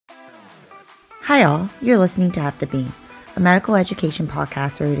Hi, all. You're listening to At the Beam, a medical education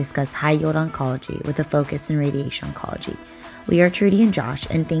podcast where we discuss high yield oncology with a focus in radiation oncology. We are Trudy and Josh,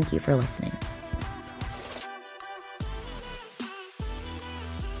 and thank you for listening.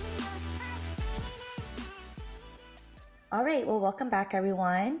 All right, well, welcome back,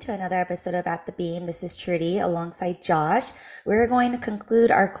 everyone, to another episode of At the Beam. This is Trudy alongside Josh. We're going to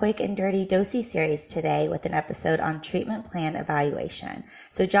conclude our quick and dirty Dosi series today with an episode on treatment plan evaluation.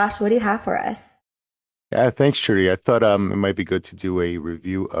 So, Josh, what do you have for us? Yeah, thanks, Trudy. I thought it might be good to do a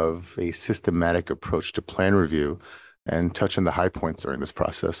review of a systematic approach to plan review and touch on the high points during this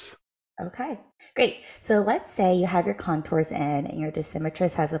process. Okay, great. So let's say you have your contours in and your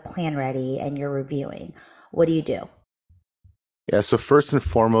dosimetrist has a plan ready and you're reviewing. What do you do? Yeah, so first and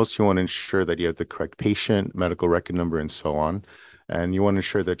foremost, you want to ensure that you have the correct patient, medical record number, and so on. And you want to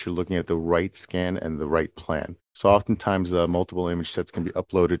ensure that you're looking at the right scan and the right plan. So oftentimes, multiple image sets can be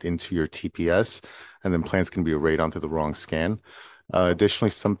uploaded into your TPS, and then plans can be arrayed onto the wrong scan.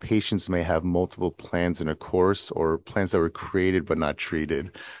 Additionally, some patients may have multiple plans in a course or plans that were created but not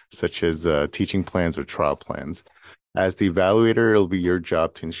treated, such as teaching plans or trial plans. As the evaluator, it'll be your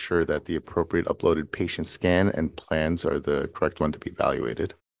job to ensure that the appropriate uploaded patient scan and plans are the correct one to be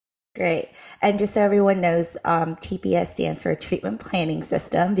evaluated. Great. And just so everyone knows, TPS stands for Treatment Planning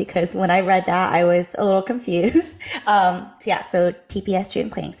System because when I read that, I was a little confused. So TPS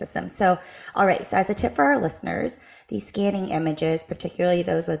Treatment Planning System. So, all right. So as a tip for our listeners, these scanning images, particularly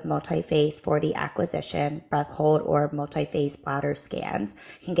those with multi-phase 4D acquisition, breath hold, or multi-phase bladder scans,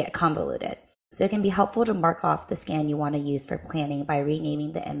 can get convoluted. So it can be helpful to mark off the scan you want to use for planning by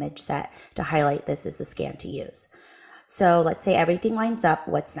renaming the image set to highlight this as the scan to use. So let's say everything lines up.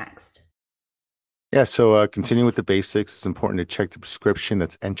 What's next? Yeah, so continuing with the basics, it's important to check the prescription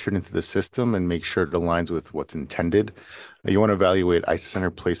that's entered into the system and make sure it aligns with what's intended. You want to evaluate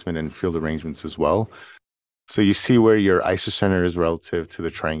isocenter placement and field arrangements as well. So you see where your isocenter is relative to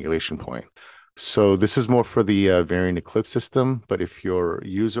the triangulation point. So this is more for the variant eclipse system, but if your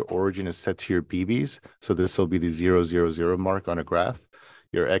user origin is set to your BBs, so this will be the 000 mark on a graph,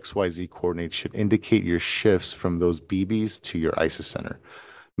 your XYZ coordinates should indicate your shifts from those BBs to your isocenter.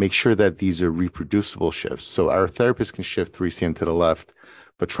 Make sure that these are reproducible shifts. So our therapist can shift 3 cm to the left,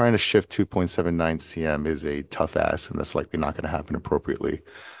 but trying to shift 2.79 cm is a tough ask, and that's likely not going to happen appropriately.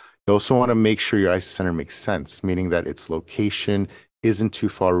 You also want to make sure your isocenter makes sense, meaning that its location isn't too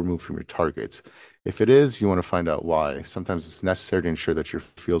far removed from your targets. If it is, you want to find out why. Sometimes it's necessary to ensure that your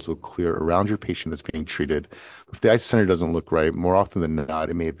fields will clear around your patient that's being treated. If the isocenter doesn't look right, more often than not,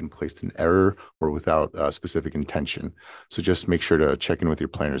 it may have been placed in error or without specific intention. So just make sure to check in with your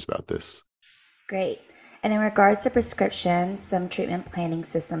planners about this. Great. And in regards to prescriptions, some treatment planning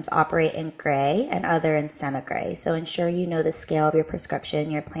systems operate in gray and other in centigrade. So ensure you know the scale of your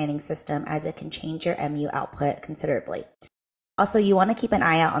prescription, your planning system, as it can change your MU output considerably. Also, you want to keep an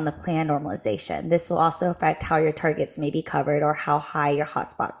eye out on the plan normalization. This will also affect how your targets may be covered or how high your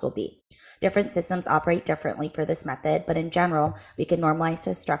hotspots will be. Different systems operate differently for this method, but in general, we can normalize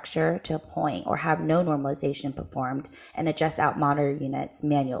the structure to a point or have no normalization performed and adjust out monitor units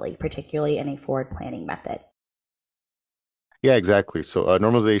manually, particularly in a forward planning method. Yeah, exactly. So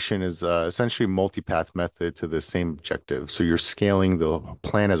normalization is essentially a multi-path method to the same objective. So you're scaling the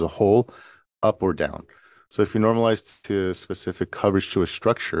plan as a whole up or down. So if you normalize to specific coverage to a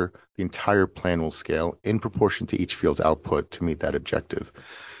structure, the entire plan will scale in proportion to each field's output to meet that objective.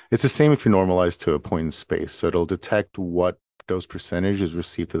 It's the same if you normalize to a point in space. So it'll detect what dose percentage is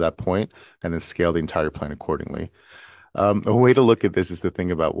received to that point and then scale the entire plan accordingly. A way to look at this is to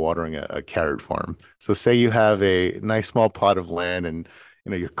think about watering a carrot farm. So say you have a nice small plot of land and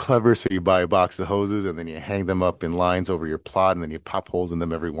you're clever, so you buy a box of hoses and then you hang them up in lines over your plot and then you pop holes in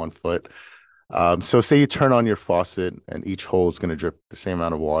them every 1 foot. So say you turn on your faucet and each hole is going to drip the same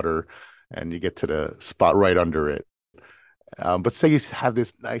amount of water and you get to the spot right under it. But say you have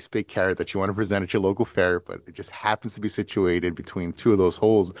this nice big carrot that you want to present at your local fair, but it just happens to be situated between two of those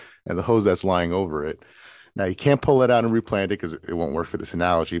holes and the hose that's lying over it. Now, you can't pull it out and replant it because it won't work for this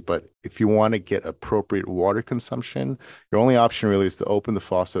analogy. But if you want to get appropriate water consumption, your only option really is to open the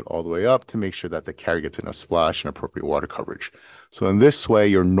faucet all the way up to make sure that the carrot gets enough splash and appropriate water coverage. So in this way,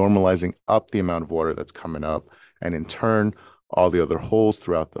 you're normalizing up the amount of water that's coming up. And in turn, all the other holes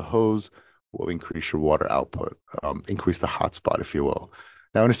throughout the hose will increase your water output, increase the hotspot, if you will.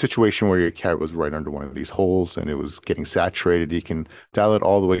 Now, in a situation where your carrot was right under one of these holes and it was getting saturated, you can dial it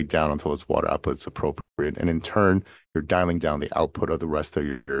all the way down until its water output is appropriate. And in turn, you're dialing down the output of the rest of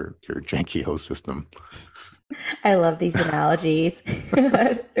your janky hose system. I love these analogies.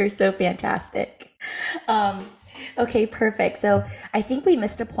 They're so fantastic. Um, Okay, perfect. So I think we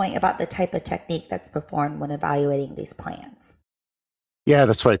missed a point about the type of technique that's performed when evaluating these plans. Yeah,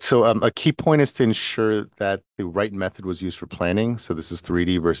 that's right. So a key point is to ensure that the right method was used for planning. So this is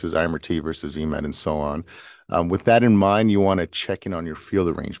 3D versus IMRT versus VMAT and so on. With that in mind, you want to check in on your field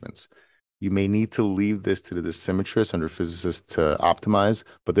arrangements. You may need to leave this to the symmetrist and physicist to optimize,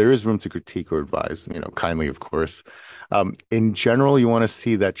 but there is room to critique or advise, kindly, of course. In general, you want to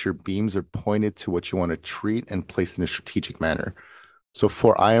see that your beams are pointed to what you want to treat and placed in a strategic manner. So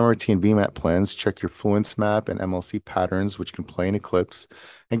for IMRT and VMAT plans, check your fluence map and MLC patterns, which can play in Eclipse,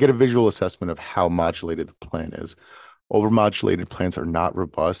 and get a visual assessment of how modulated the plan is. Overmodulated plans are not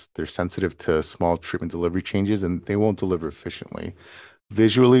robust. They're sensitive to small treatment delivery changes, and they won't deliver efficiently.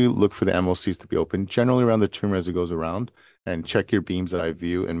 Visually, look for the MLCs to be open, generally around the tumor as it goes around, and check your beam's eye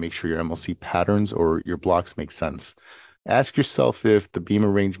view and make sure your MLC patterns or your blocks make sense. Ask yourself if the beam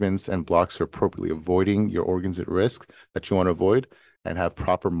arrangements and blocks are appropriately avoiding your organs at risk that you want to avoid and have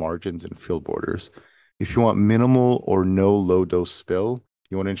proper margins and field borders. If you want minimal or no low dose spill,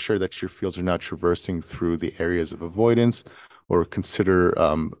 you want to ensure that your fields are not traversing through the areas of avoidance or consider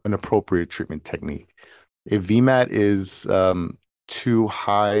an appropriate treatment technique. If VMAT is too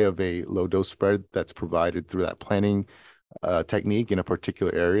high of a low dose spread that's provided through that planning technique in a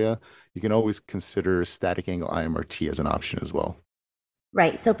particular area, you can always consider static angle IMRT as an option as well.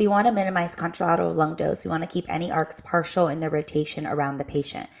 Right. So if we want to minimize contralateral lung dose, we want to keep any arcs partial in their rotation around the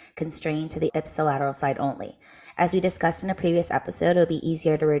patient, constrained to the ipsilateral side only. As we discussed in a previous episode, it will be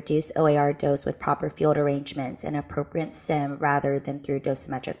easier to reduce OAR dose with proper field arrangements and appropriate sim rather than through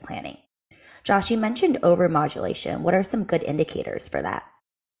dosimetric planning. Josh, you mentioned overmodulation. What are some good indicators for that?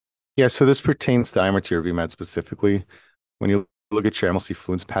 Yeah, so this pertains to IMRT or VMAT specifically. When you look at your MLC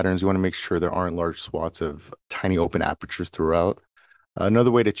fluence patterns, you want to make sure there aren't large swaths of tiny open apertures throughout.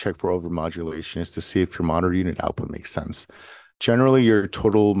 Another way to check for overmodulation is to see if your monitor unit output makes sense. Generally, your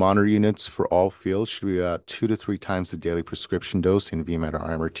total monitor units for all fields should be about 2 to 3 times the daily prescription dose in VMAT or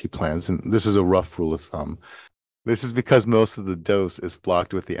IMRT plans, and this is a rough rule of thumb. This is because most of the dose is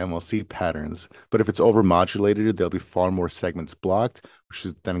blocked with the MLC patterns, but if it's overmodulated, there'll be far more segments blocked, which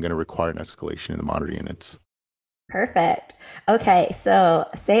is then going to require an escalation in the monitor units. Perfect. Okay, so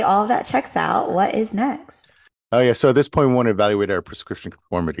say all of that checks out. What is next? Oh yeah, so at this point, we want to evaluate our prescription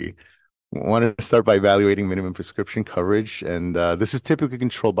conformity. We want to start by evaluating minimum prescription coverage, and this is typically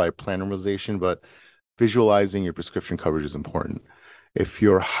controlled by plan normalization, but visualizing your prescription coverage is important. If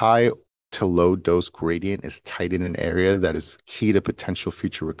your high to low dose gradient is tight in an area that is key to potential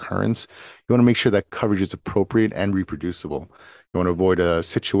future recurrence, you want to make sure that coverage is appropriate and reproducible. You want to avoid a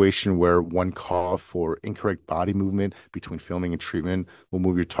situation where one cough or incorrect body movement between filming and treatment will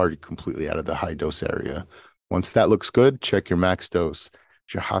move your target completely out of the high dose area. Once that looks good, check your max dose.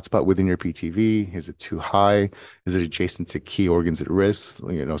 Is your hotspot within your PTV? Is it too high? Is it adjacent to key organs at risk,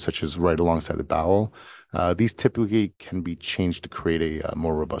 such as right alongside the bowel? These typically can be changed to create a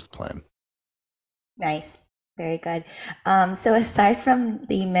more robust plan. Nice. Very good. So aside from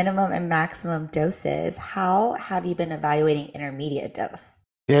the minimum and maximum doses, how have you been evaluating intermediate dose?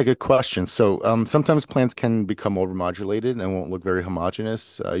 Yeah, good question. So sometimes plants can become overmodulated and won't look very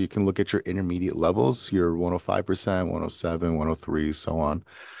homogeneous. You can look at your intermediate levels, your 105%, 107, 103, so on.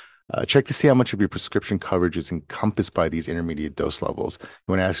 Check to see how much of your prescription coverage is encompassed by these intermediate dose levels. You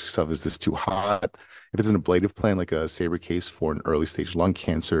want to ask yourself, is this too hot? If it's an ablative plan like a Sabre case for an early stage lung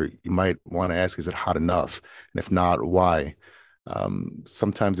cancer, you might want to ask, is it hot enough? And if not, why?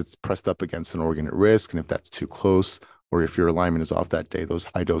 Sometimes it's pressed up against an organ at risk, and if that's too close, or if your alignment is off that day, those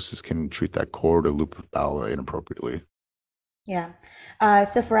high doses can treat that cord or loop of bowel inappropriately. Yeah.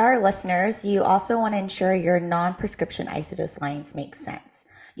 So for our listeners, you also want to ensure your non-prescription isodose lines make sense.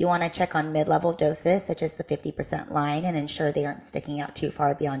 You want to check on mid-level doses, such as the 50% line, and ensure they aren't sticking out too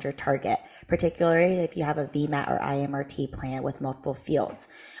far beyond your target, particularly if you have a VMAT or IMRT plan with multiple fields,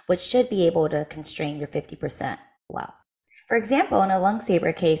 which should be able to constrain your 50% well. For example, in a lung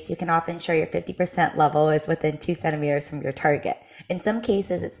saber case, you can often ensure your 50% level is within 2 centimeters from your target. In some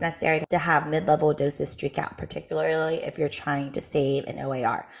cases, it's necessary to have mid-level doses streak out, particularly if you're trying to save an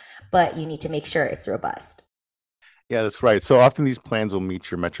OAR, but you need to make sure it's robust. Yeah, that's right. So often these plans will meet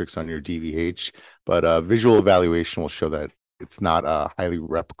your metrics on your DVH, but visual evaluation will show that it's not a highly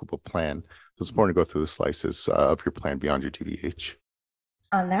replicable plan. So it's important to go through the slices of your plan beyond your DVH.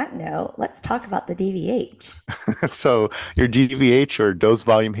 On that note, let's talk about the DVH. So your DVH or dose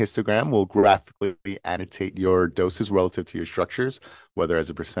volume histogram will graphically annotate your doses relative to your structures, whether as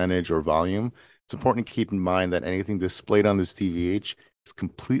a percentage or volume. It's important to keep in mind that anything displayed on this DVH is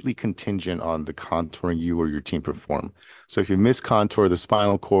completely contingent on the contouring you or your team perform. So if you miscontour the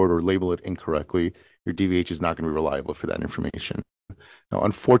spinal cord or label it incorrectly, your DVH is not going to be reliable for that information. Now,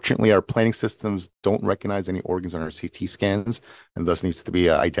 unfortunately, our planning systems don't recognize any organs on our CT scans and thus needs to be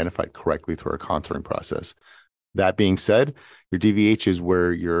identified correctly through our contouring process. That being said, your DVH is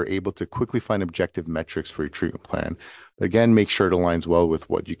where you're able to quickly find objective metrics for your treatment plan. But again, make sure it aligns well with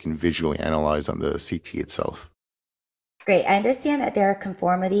what you can visually analyze on the CT itself. Great. I understand that there are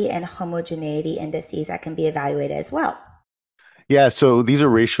conformity and homogeneity indices that can be evaluated as well. Yeah, so these are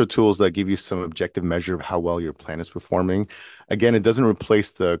ratio tools that give you some objective measure of how well your plan is performing. Again, it doesn't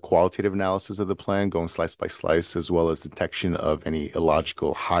replace the qualitative analysis of the plan, going slice by slice, as well as detection of any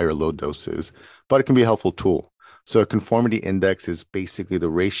illogical high or low doses, but it can be a helpful tool. So a conformity index is basically the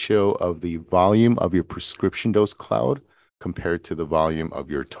ratio of the volume of your prescription dose cloud compared to the volume of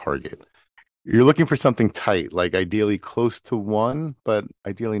your target. You're looking for something tight, like ideally close to one, but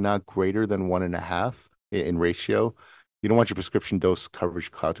ideally not greater than 1.5 in ratio. You don't want your prescription dose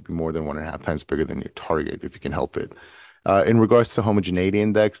coverage cloud to be more than 1.5 times bigger than your target if you can help it. In regards to homogeneity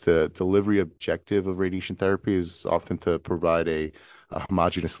index, the delivery objective of radiation therapy is often to provide a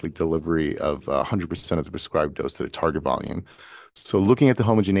homogeneously delivery of 100% of the prescribed dose to the target volume. So looking at the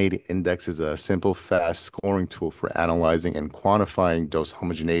homogeneity index is a simple, fast scoring tool for analyzing and quantifying dose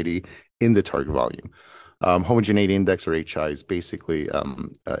homogeneity in the target volume. Homogeneity index or HI is basically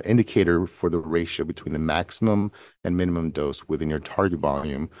an indicator for the ratio between the maximum and minimum dose within your target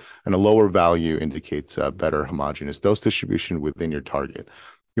volume, and a lower value indicates a better homogeneous dose distribution within your target.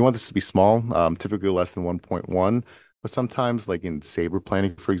 You want this to be small, typically less than 1.1, but sometimes, like in saber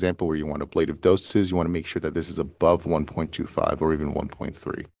planning, for example, where you want ablative doses, you want to make sure that this is above 1.25 or even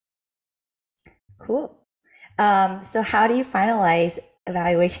 1.3. Cool. So how do you finalize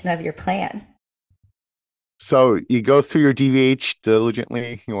evaluation of your plan? So you go through your DVH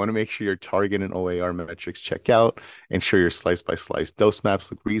diligently. You want to make sure your target and OAR metrics check out, ensure your slice by slice dose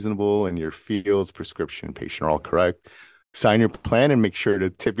maps look reasonable, and your fields, prescription, and patient are all correct. Sign your plan and make sure to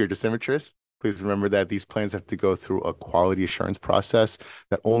tip your dosimetrist. Please remember that these plans have to go through a quality assurance process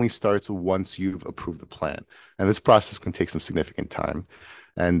that only starts once you've approved the plan. And this process can take some significant time.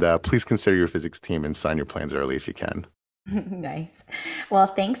 And please consider your physics team and sign your plans early if you can. Nice. Well,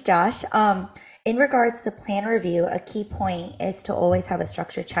 thanks, Josh. In regards to plan review, a key point is to always have a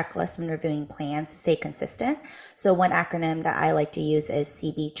structured checklist when reviewing plans to stay consistent. So one acronym that I like to use is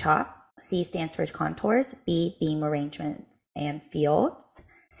CB CHOP. C stands for contours, B beam arrangements and fields,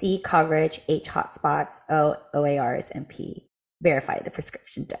 C coverage, H hotspots, O OARs, and P verify the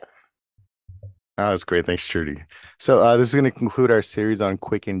prescription dose. Oh, that's great. Thanks, Trudy. So this is going to conclude our series on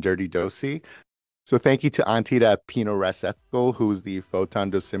quick and dirty Dosi. So thank you to Antita Pino Rasethkal, who is the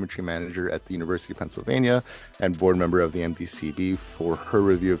photon dosimetry manager at the University of Pennsylvania and board member of the MDCB, for her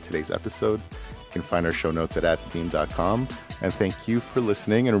review of today's episode. You can find our show notes at atthebeam.com. And thank you for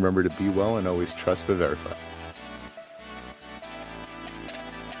listening. And remember to be well and always trust but verify.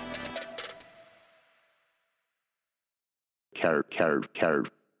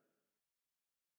 Carrot.